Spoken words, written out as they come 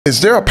Is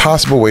there a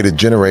possible way to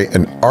generate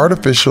an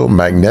artificial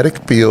magnetic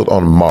field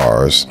on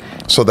Mars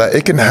so that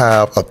it can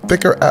have a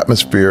thicker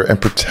atmosphere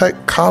and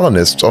protect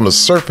colonists on the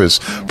surface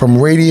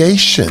from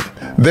radiation?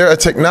 There a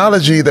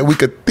technology that we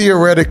could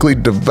theoretically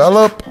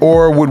develop,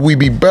 or would we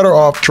be better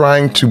off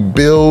trying to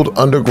build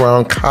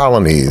underground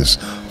colonies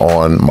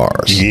on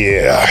Mars?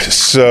 Yeah,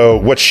 so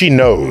what she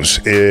knows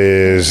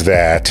is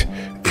that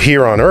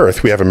here on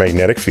Earth, we have a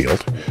magnetic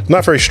field.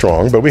 Not very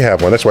strong, but we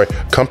have one. That's why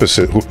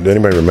compasses,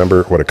 anybody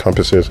remember what a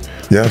compass is?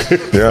 Yeah.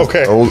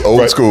 Okay. Old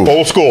right. school.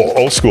 Old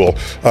school.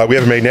 We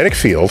have a magnetic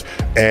field,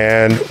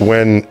 and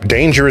when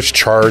dangerous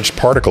charged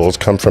particles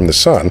come from the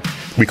sun,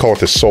 we call it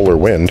the solar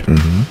wind,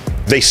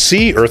 they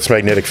see Earth's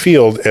magnetic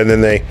field, and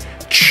then they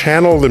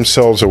channel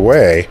themselves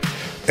away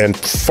and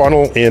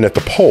funnel in at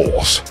the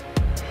poles.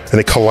 And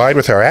they collide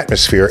with our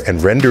atmosphere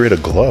and render it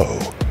aglow,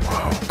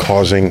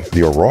 causing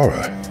the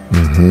aurora.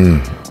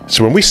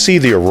 So when we see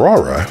the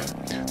aurora,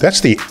 that's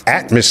the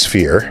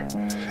atmosphere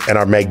and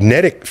our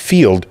magnetic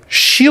field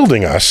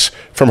shielding us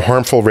from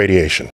harmful radiation.